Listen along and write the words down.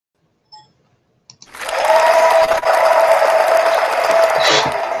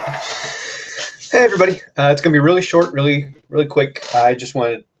Hey everybody, it's going to be really short, really quick. I just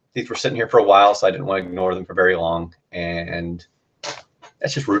wanted, these were sitting here for a while, so I didn't want to ignore them for very long, and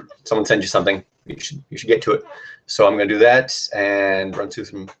that's just rude. Someone sends you something, you should get to it. So I'm going to do that and run through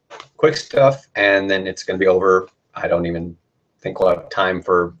some quick stuff, and then it's going to be over. I don't even think we'll have time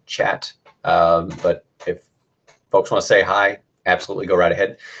for chat, but if folks want to say hi, absolutely go right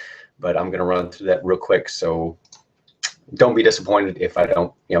ahead. But I'm going to run through that real quick, so don't be disappointed if I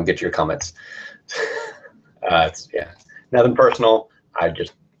don't, get to your comments. Yeah, nothing personal. I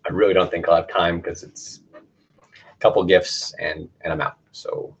really don't think I'll have time because it's a couple gifts and I'm out.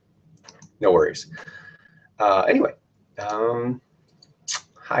 So no worries. Anyway,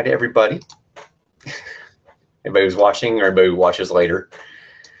 hi to everybody. Everybody who's watching or everybody who watches later.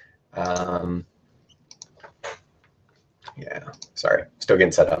 Yeah, sorry, still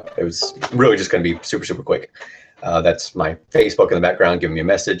getting set up. It was really just going to be super quick. That's my Facebook in the background giving me a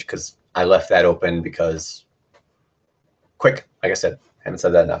message because I left that open because quick, like I said, haven't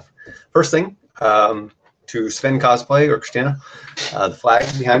said that enough. First thing, to Sven Cosplay or Christina, the flag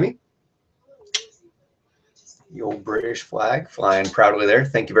behind me, the old British flag flying proudly there.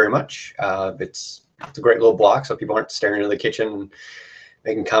 Thank you very much. It's a great little block so people aren't staring into the kitchen and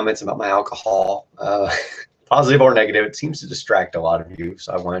making comments about my alcohol, positive or negative. It seems to distract a lot of you,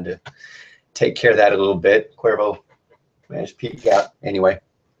 so I wanted to take care of that a little bit. Cuervo managed to peek out. Anyway,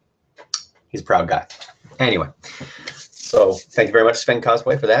 he's a proud guy. Anyway, so thank you very much, Sven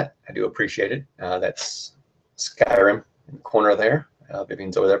Cosplay, for that. I do appreciate it. That's Skyrim in the corner there.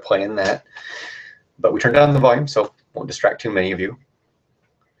 Vivian's over there playing that. But we turned down the volume, so won't distract too many of you.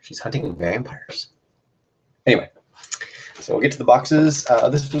 She's hunting vampires. Anyway, so we'll get to the boxes.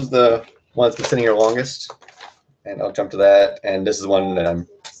 This was the one that's been sitting here longest, and I'll jump to that. And this is one that I'm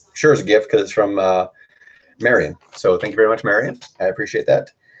sure is a gift because it's from Marion. So thank you very much, Marion. I appreciate that.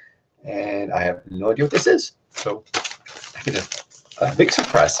 And I have no idea what this is. So I get a big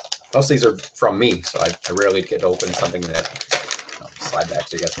surprise. Most of these are from me, so I rarely get to open something that I'll slide back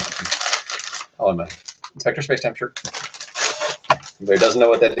so you guys can. Oh, I'm a Inspector Spacetime shirt. Anybody who doesn't know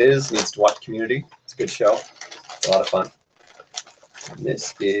what that is needs to watch Community. It's a good show. It's a lot of fun. And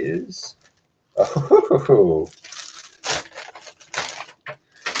this is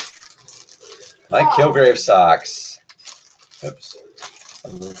my Kilgrave socks. Oops.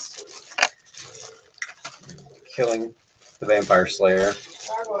 Killing the Vampire Slayer.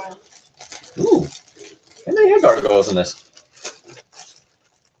 Gargoyle. Ooh. And they had gargoyles in this.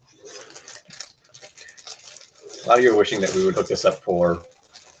 A lot of you are wishing that we would hook this up for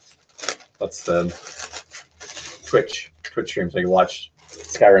what's the Twitch stream so you can watch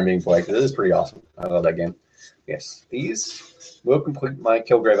Skyrim being played. This is pretty awesome. I love that game. Yes, these will complete my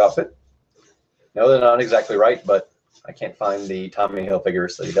Kilgrave outfit. No, they're not exactly right, but I can't find the Tommy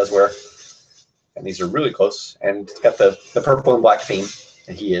Hilfigers that he does wear. And these are really close. And it's got the purple and black theme,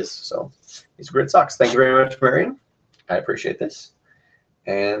 and he is. So these are great socks. Thank you very much, Marion. I appreciate this.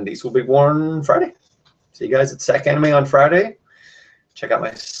 And these will be worn Friday. See you guys at Sack Anime on Friday. Check out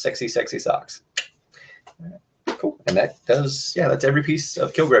my sexy socks. Cool. And that does, yeah, that's every piece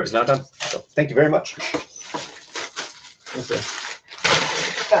of Kilgrave is now done. So thank you very much.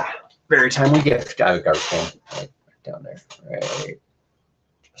 Very timely gift. I got it right down there. Right.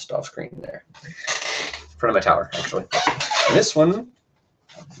 Just off screen there. In front of my tower, actually. And this one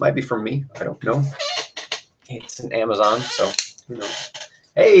might be from me. I don't know. It's an Amazon, so who knows.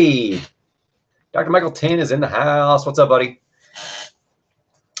 Hey! Dr. Michael Tin is in the house. What's up, buddy?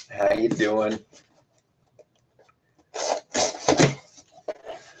 How you doing?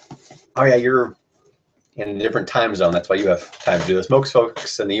 Oh, yeah, you're in a different time zone. That's why you have time to do this. Most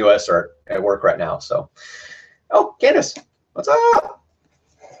folks in the U.S. are at work right now. So, oh, Candace, what's up?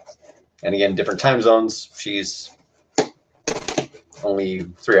 And again, different time zones. She's only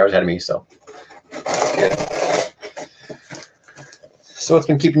 3 hours ahead of me, so good. So what's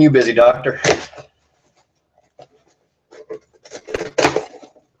been keeping you busy, Doctor?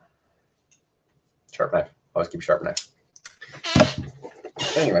 Sharp knife. Always keep a sharp knife.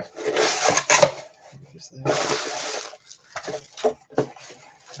 Anyway.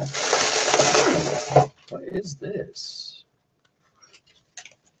 What is this?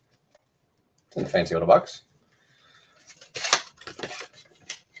 It's in a fancy little box.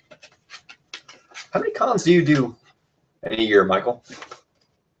 How many cons do you do in a year, Michael?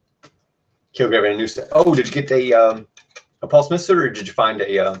 Kilgrave and a new set. Oh, did you get a Paul Smith suit, or did you find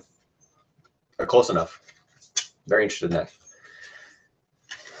a close enough? Very interested in that.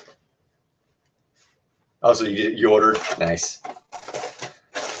 Oh, so you ordered? Nice.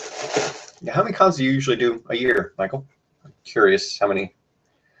 Yeah, how many cons do you usually do a year, Michael? I'm curious how many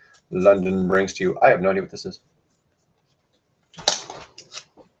London brings to you. I have no idea what this is.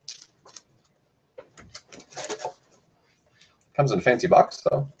 Comes in a fancy box,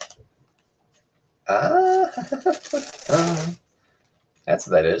 though. That's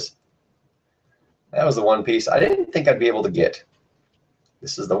what that is. That was the one piece I didn't think I'd be able to get.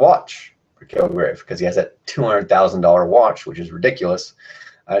 This is the watch for Kilgrave, because he has that $200,000 watch, which is ridiculous.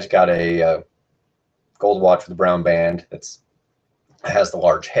 I just got a gold watch with a brown band it has the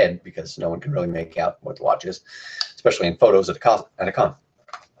large head, because no one can really make out what the watch is, especially in photos at a con.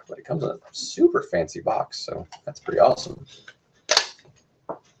 But it comes in a super fancy box, so that's pretty awesome.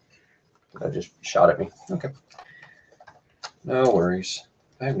 That just shot at me. Okay. No worries.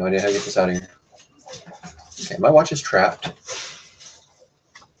 I have no idea how to get this out of here. Okay, my watch is trapped.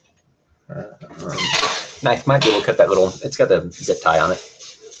 Knife might be able to cut that little, it's got the zip tie on it.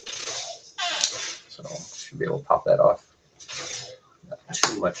 So should be able to pop that off. Not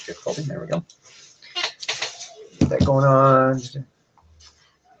too much difficulty. There we go. Get that going on.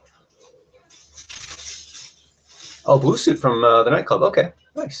 Oh, blue suit from the nightclub. Okay,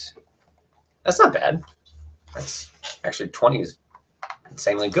 nice. That's not bad. That's actually 20 is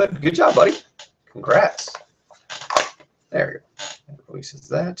insanely good. Good job, buddy. Congrats. There we go. That releases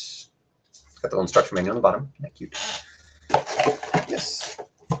that. It's got the little instruction manual on the bottom. Isn't that cute? Yes.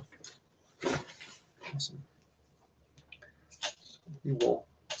 Awesome. We will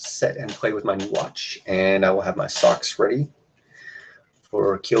set and play with my new watch, and I will have my socks ready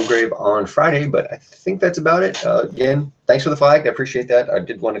for Kilgrave on Friday, but I think that's about it. Again, thanks for the flag. I appreciate that. I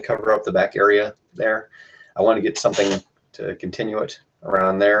did want to cover up the back area there. I want to get something to continue it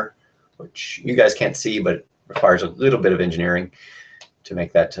around there, which you guys can't see, but it requires a little bit of engineering to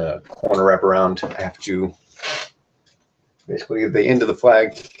make that corner wrap around. I have to basically, the end of the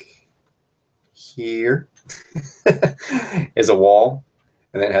flag here is a wall,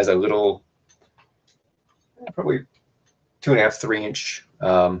 and then it has a little, probably 2.5, 3-inch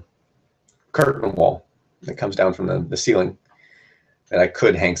curtain wall that comes down from the ceiling that I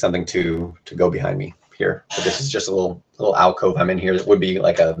could hang something to go behind me here. But this is just a little alcove I'm in here that would be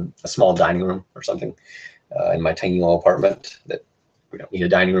like a small dining room or something in my tiny little apartment that we don't need a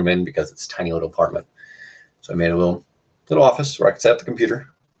dining room in because it's a tiny little apartment. So I made a little office where I could set up the computer.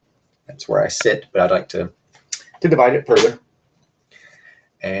 That's where I sit, but I'd like to divide it further.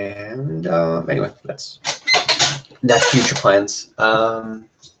 And anyway, that's future plans.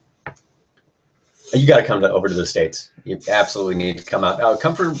 You got to come over to the States. You absolutely need to come out.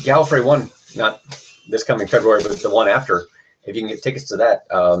 Come for Gallifrey 1, not this coming February, but the one after. If you can get tickets to that,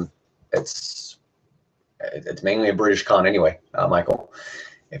 it's mainly a British con anyway, Michael.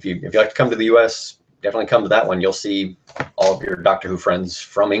 If you like to come to the U.S., definitely come to that one. You'll see all of your Doctor Who friends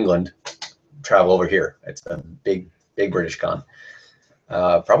from England travel over here. It's a big British con.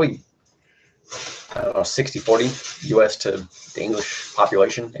 Probably, I don't know, 60-40 U.S. to the English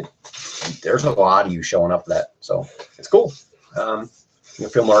population. There's a lot of you showing up for that, so it's cool. You'll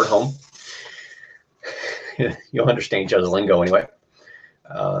feel more at home. You'll understand each other's lingo anyway.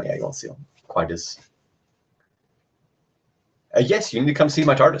 Yeah, you won't see them quite as. Yes, you need to come see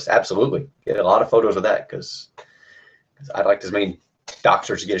my TARDIS. Absolutely, get a lot of photos of that because I'd like as many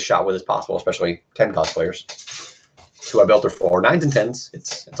Doctors to get a shot with as possible, especially 10 cosplayers. It's who I built her for. 9s and 10s.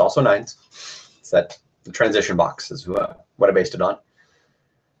 It's also 9s. It's that the transition box is what I based it on.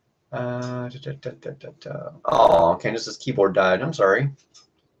 Oh, Candace's keyboard died. I'm sorry.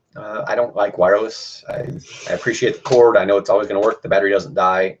 I don't like wireless. I appreciate the cord. I know it's always going to work. The battery doesn't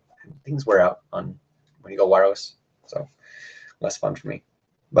die. Things wear out when you go wireless, so less fun for me.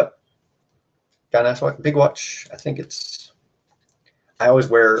 But got a nice watch, big watch. I think I always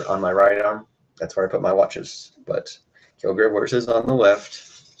wear on my right arm. That's where I put my watches. But Kilgrave wears his on the left,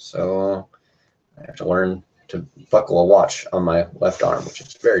 so I have to learn to buckle a watch on my left arm, which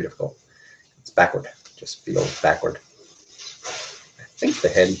is very difficult. It's backward. Just feels backward. I think the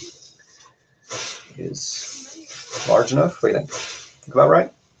head is large enough. What do you think? Think about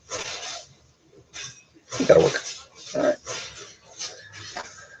right? I think that'll work. All right.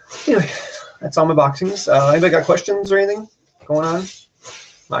 Anyway, that's all my boxings. Anybody got questions or anything going on?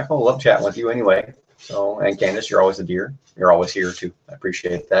 Michael, I love chatting with you anyway. So, and Candace, you're always a dear. You're always here too. I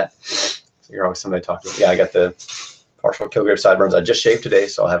appreciate that. You're always somebody to talk to. Yeah, I got the partial Kilgrave sideburns. I just shaved today,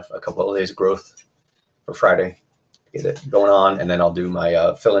 so I'll have a couple of days of growth for Friday. Get it going on, and then I'll do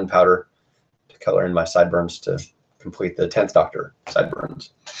my fill-in powder to color in my sideburns to complete the 10th Doctor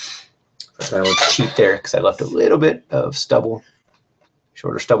sideburns. First, I look cheap there because I left a little bit of stubble,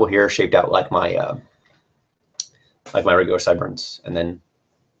 shorter stubble here, shaped out like my regular sideburns, and then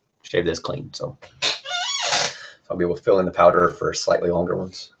shave this clean. So I'll be able to fill in the powder for slightly longer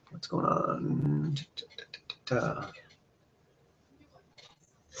ones. What's going on?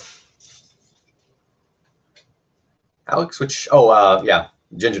 Alex, yeah,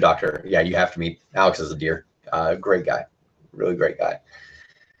 Ginger Doctor. Yeah, you have to meet Alex as a deer. Great guy, really great guy.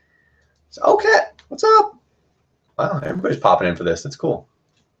 So, okay, what's up? Wow, everybody's popping in for this. It's cool.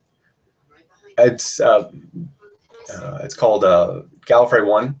 It's called Gallifrey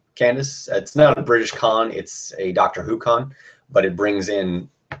 1, Candace. It's not a British con, it's a Doctor Who con, but it brings in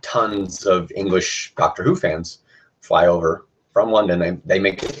tons of English Doctor Who fans fly over from London. They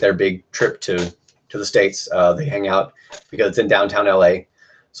make their big trip to the States. They hang out because it's in downtown LA.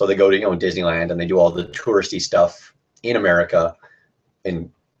 So they go to Disneyland and they do all the touristy stuff in America,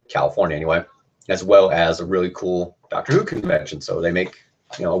 in California anyway, as well as a really cool Doctor Who convention. So they make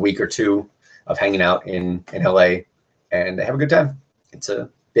a week or two of hanging out in LA, and they have a good time. It's a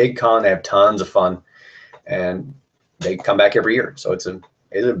big con. They have tons of fun, and they come back every year. So it's a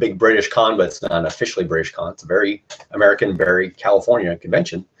big British con, but it's not an officially British con. It's a very American, very California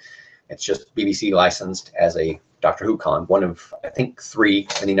convention. It's just BBC licensed as a Doctor Who con, one of I think 3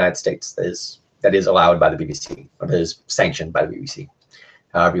 in the United States that is allowed by the BBC, or that is sanctioned by the BBC,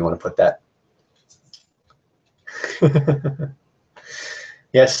 however you want to put that.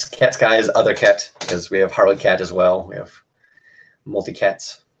 Yes, Cat Sky is other cat, because we have Harley Cat as well. We have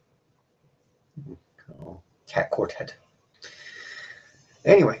multi-cats. Cat quartet.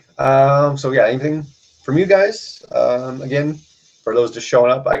 Anyway, so yeah, anything from you guys? Again, for those just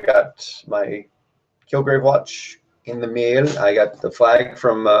showing up, I got my Killgrave watch in the mail. I got the flag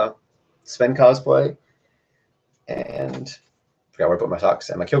from Sven Cosplay, and I forgot where I put my socks,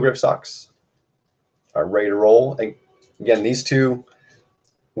 and my Killgrave socks are ready to roll. And again, these two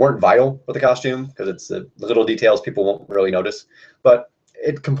weren't vital for the costume because it's the little details people won't really notice, but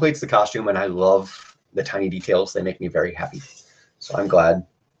it completes the costume, and I love the tiny details. They make me very happy. So I'm glad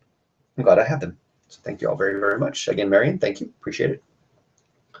I have them. So thank you all very, very much. Again, Marion, thank you. Appreciate it.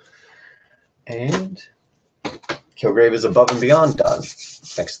 And Killgrave is above and beyond done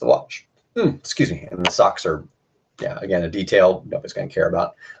next to the watch. Excuse me. And the socks are, yeah, again, a detail nobody's going to care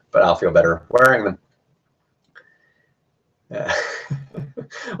about, but I'll feel better wearing them.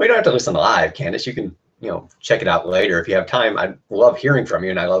 We don't have to listen live, Candace. You can, check it out later if you have time. I love hearing from you,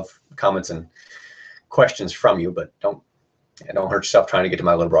 and I love comments and questions from you, but don't hurt yourself trying to get to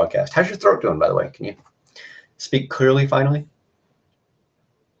my little broadcast. How's your throat doing, by the way? Can you speak clearly finally?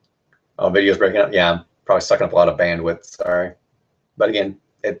 Oh, video's breaking up. Yeah, I'm probably sucking up a lot of bandwidth. Sorry. But again,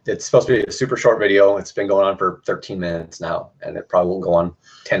 it's supposed to be a super short video. It's been going on for 13 minutes now, and it probably won't go on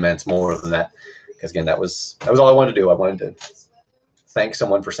 10 minutes more than that. Because again, that was all I wanted to do. I wanted to thank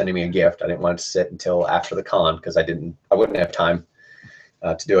someone for sending me a gift. I didn't want it to sit until after the con because I wouldn't have time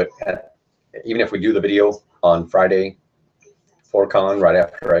to do it. Even if we do the video on Friday for con, right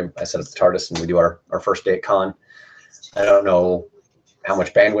after I set up the TARDIS and we do our first day at con, I don't know how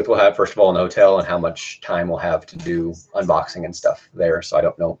much bandwidth we'll have, first of all, in the hotel, and how much time we'll have to do unboxing and stuff there. So I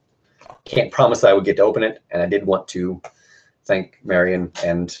don't know. Can't promise that I would get to open it. And I did want to thank Marion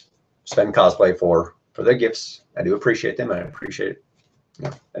and Sven Cosplay for their gifts. I do appreciate them. I appreciate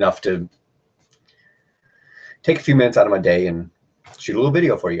it enough to take a few minutes out of my day and shoot a little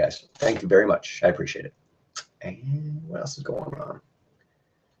video for you guys. Thank you very much. I appreciate it. And what else is going on?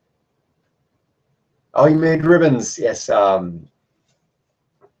 Oh, you made ribbons. Yes.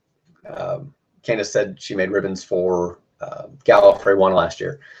 Candace said she made ribbons for Gallifrey 1 last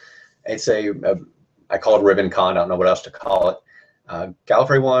year. It's I call it Ribbon Con. I don't know what else to call it.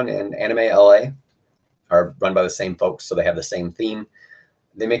 Gallifrey 1 and Anime LA are run by the same folks, so they have the same theme.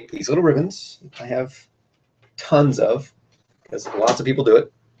 They make these little ribbons. I have tons of, because lots of people do it.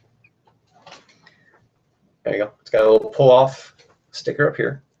 There you go. It's got a little pull-off sticker up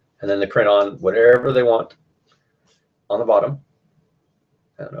here, and then they print on whatever they want on the bottom.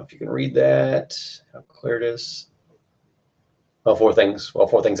 I don't know if you can read that, how clear it is. Well, 4 things. Well,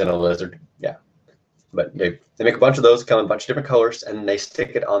 4 things in a lizard. Yeah. But they make a bunch of those, come in a bunch of different colors, and they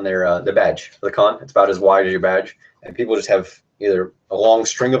stick it on their badge for the con. It's about as wide as your badge, and people just have either a long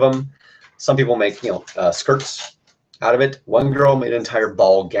string of them. Some people make skirts out of it. One girl made an entire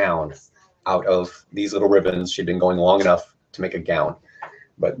ball gown out of these little ribbons. She'd been going long enough to make a gown.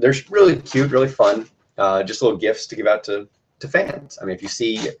 But they're really cute, really fun. Just little gifts to give out to fans. I mean, if you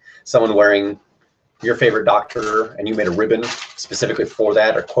see someone wearing your favorite Doctor and you made a ribbon specifically for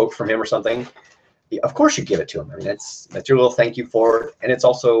that, or quote from him or something, of course you give it to them. I mean, that's your little thank you for it. And it's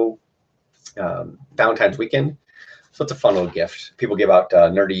also Valentine's weekend, so it's a fun little gift. People give out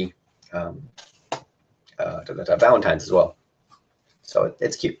nerdy Valentines as well. So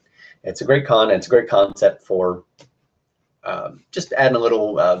it's cute. It's a great con, and it's a great concept for just adding a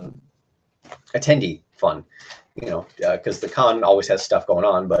little attendee fun, you know, because the con always has stuff going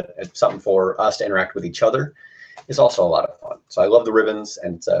on, but it's something for us to interact with each other is also a lot of fun. So I love the ribbons,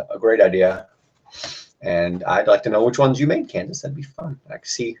 and it's a great idea. And I'd like to know which ones you made, Candace. That'd be fun. I can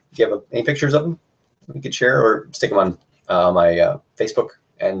see. Do you have any pictures of them we could share, or stick them on my Facebook,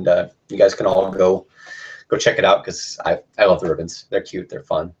 and you guys can all go check it out, because I love the ribbons. They're cute. They're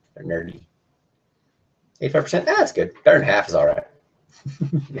fun. They're nerdy. 85%. That's good. Better than half is all right.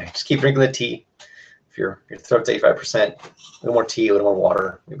 Yeah, just keep drinking the tea. If your throat's 85%, a little more tea, a little more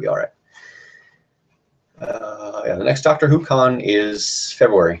water, you'll be all right. Yeah, the next Doctor Who con is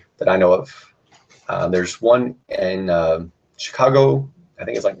February that I know of. There's one in Chicago. I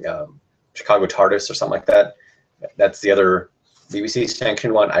think it's like Chicago TARDIS or something like that. That's the other BBC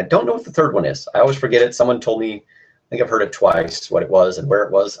sanctioned one. I don't know what the third one is. I always forget it. Someone told me, I think I've heard it twice, what it was and where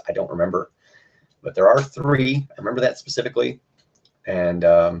it was. I don't remember. But there are 3. I remember that specifically. And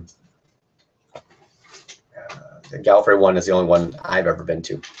the Gallifrey one is the only one I've ever been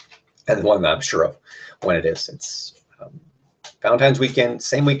to, and the one that I'm sure of when it is. It's Valentine's weekend,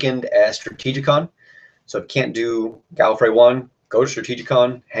 same weekend as Strategicon. So if you can't do Gallifrey 1, go to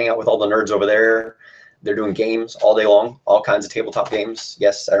Strategicon, hang out with all the nerds over there. They're doing games all day long, all kinds of tabletop games.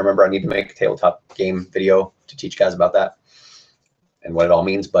 Yes, I remember I need to make a tabletop game video to teach guys about that and what it all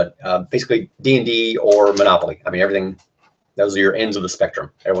means. But basically D&D or Monopoly. I mean, everything, those are your ends of the spectrum.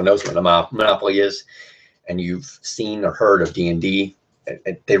 Everyone knows what Monopoly is, and you've seen or heard of D&D.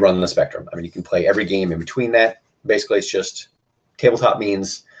 They run the spectrum. I mean, you can play every game in between that. Basically, it's just tabletop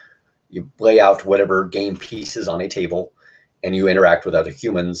means you lay out whatever game pieces on a table, and you interact with other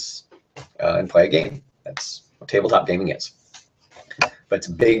humans and play a game. That's what tabletop gaming is. But it's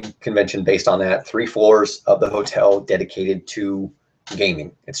a big convention based on that. 3 floors of the hotel dedicated to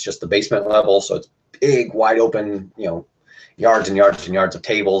gaming. It's just the basement level, so it's big, wide open, you know, yards and yards and yards of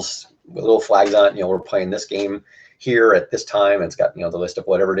tables with little flags on it. You know, we're playing this game here at this time, and it's got, you know, the list of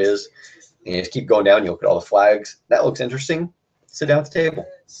whatever it is. And you just keep going down, you look at all the flags. That looks interesting. Sit down at the table,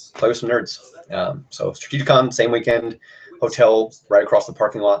 play with some nerds. So Strategicon, same weekend, hotel right across the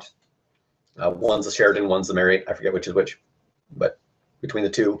parking lot. One's the Sheraton, one's the Marriott. I forget which is which, but between the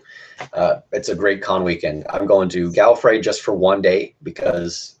two, it's a great con weekend. I'm going to Gallifrey just for one day,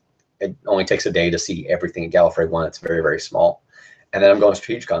 because it only takes a day to see everything at Gallifrey 1. It's very, very small. And then I'm going to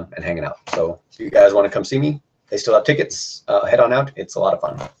Strategicon and hanging out. So if you guys want to come see me, they still have tickets. Head on out. It's a lot of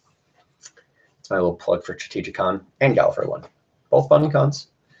fun. It's my little plug for Strategicon and Gallifrey 1. Both fun cons.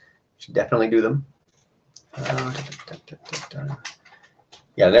 Should definitely do them.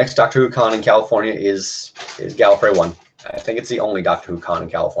 Yeah, the next Doctor Who con in California is Gallifrey 1. I think it's the only Doctor Who con in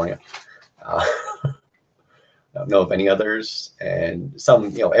California. I don't know of any others, and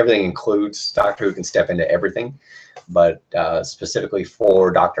some, you know, everything includes Doctor Who can step into everything, but specifically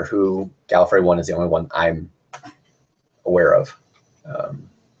for Doctor Who, Gallifrey 1 is the only one I'm aware of.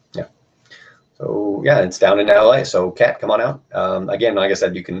 Yeah. So yeah, it's down in LA. So Kat, come on out. Again, like I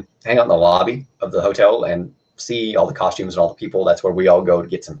said, you can hang out in the lobby of the hotel and see all the costumes and all the people. That's where we all go to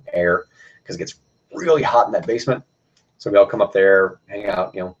get some air, because it gets really hot in that basement. So we all come up there, hang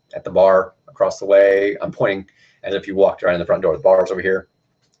out, you know, at the bar across the way. I'm pointing as if you walked right in the front door. The bar's over here,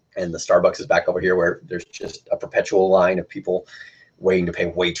 and the Starbucks is back over here, where there's just a perpetual line of people waiting to pay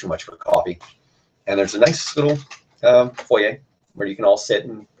way too much for coffee. And there's a nice little foyer where you can all sit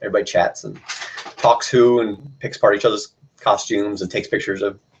and everybody chats and talks Who and picks apart each other's costumes and takes pictures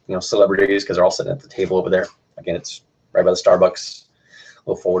of, you know, celebrities, because they're all sitting at the table over there. Again, it's right by the Starbucks, a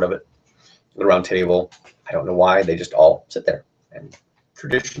little forward of it, a little round table. I don't know why, they just all sit there, and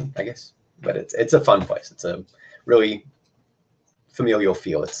tradition, I guess. But it's a fun place. It's a really familial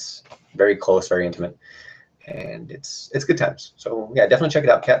feel. It's very close, very intimate, and it's good times. So yeah, definitely check it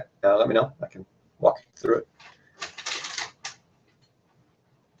out, Kat. Let me know. I can walk you through it.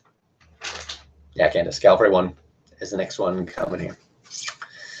 Yeah, Candace, Gallifrey 1 is the next one coming here.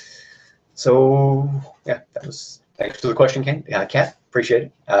 So yeah, that was, thanks for the question, Kat. Appreciate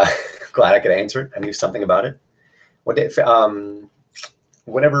it. Glad I could answer it. I knew something about it. What day?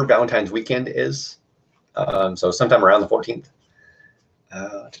 Whatever Valentine's weekend is. So sometime around the 14th.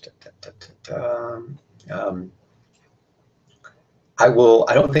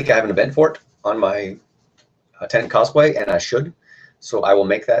 I don't think I have an event for it on my tenant cosplay, and I should. So I will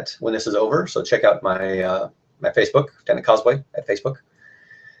make that when this is over. So check out my my Facebook, tenant cosplay at Facebook.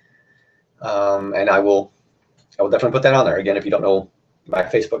 And I will definitely put that on there. Again, if you don't know my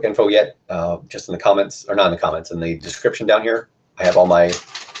Facebook info yet, just in the comments, or not in the comments, in the description down here, I have all my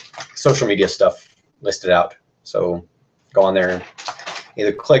social media stuff listed out. So go on there,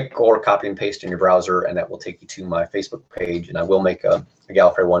 either click or copy and paste in your browser, and that will take you to my Facebook page, and I will make a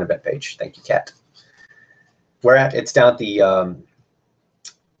Gallifrey 1 event page. Thank you, Kat. Where at? It's down at the, I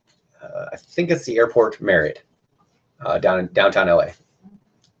think it's the Airport Marriott, down in downtown LA.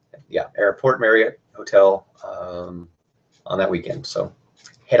 Yeah, Airport Marriott Hotel on that weekend. So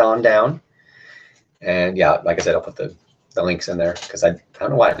head on down. And yeah, like I said, I'll put the links in there because I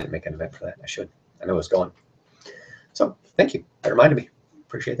don't know why I didn't make an event for that. I should. I know it was going. So thank you. That reminded me.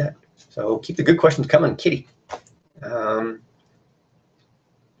 Appreciate that. So keep the good questions coming, Kitty. I don't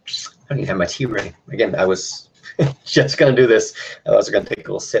even have my tea ready. Again, I was just going to do this. I was going to take a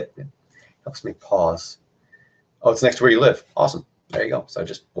little sip. It helps me pause. Oh, it's next to where you live. Awesome. There you go. So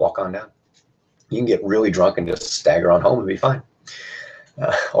just walk on down. You can get really drunk and just stagger on home and be fine.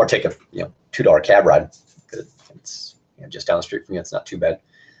 Or take a $2 cab ride. It's just down the street from you. It's not too bad.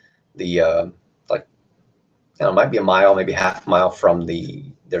 The it might be a mile, maybe half a mile from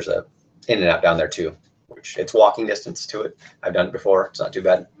there's a In-N-Out down there too, which it's walking distance to it. I've done it before. It's not too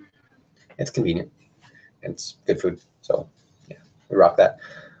bad. It's convenient. And it's good food. So yeah, we rock that.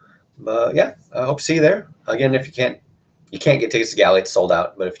 But yeah, I hope to see you there. Again, if you can't get tickets to Galley, it's sold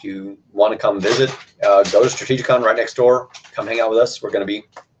out. But if you want to come visit, go to Strategicon right next door. Come hang out with us. We're going to be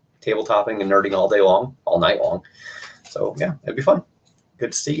tabletopping and nerding all day long, all night long. So yeah, it'd be fun.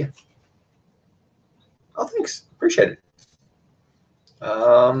 Good to see you. Oh, thanks. Appreciate it.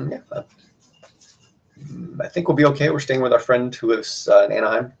 Yeah, I think we'll be okay. We're staying with our friend who lives in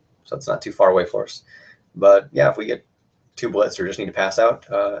Anaheim, so it's not too far away for us. But yeah, if we get 2 blitz or just need to pass out,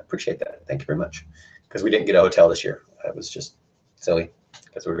 appreciate that. Thank you very much. Because we didn't get a hotel this year. It was just silly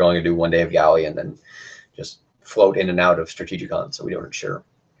because we were going to do 1 day of Galley and then just float in and out of Strategicon, so we weren't sure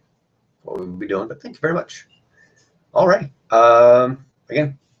what we would be doing. But thank you very much. All right.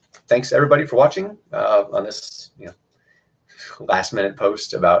 Again, thanks everybody for watching on this last minute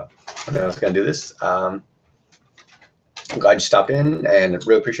post about when I was going to do this. I'm glad you stopped in and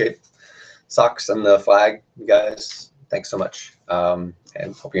really appreciate Socks and the flag, you guys. Thanks so much. And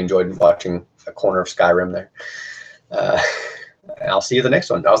hope you enjoyed watching a corner of Skyrim there. And I'll see you the next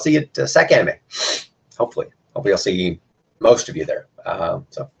one. I'll see you at SAC Anime. Hopefully I'll see most of you there.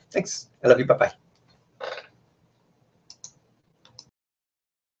 So thanks. I love you. Bye-bye.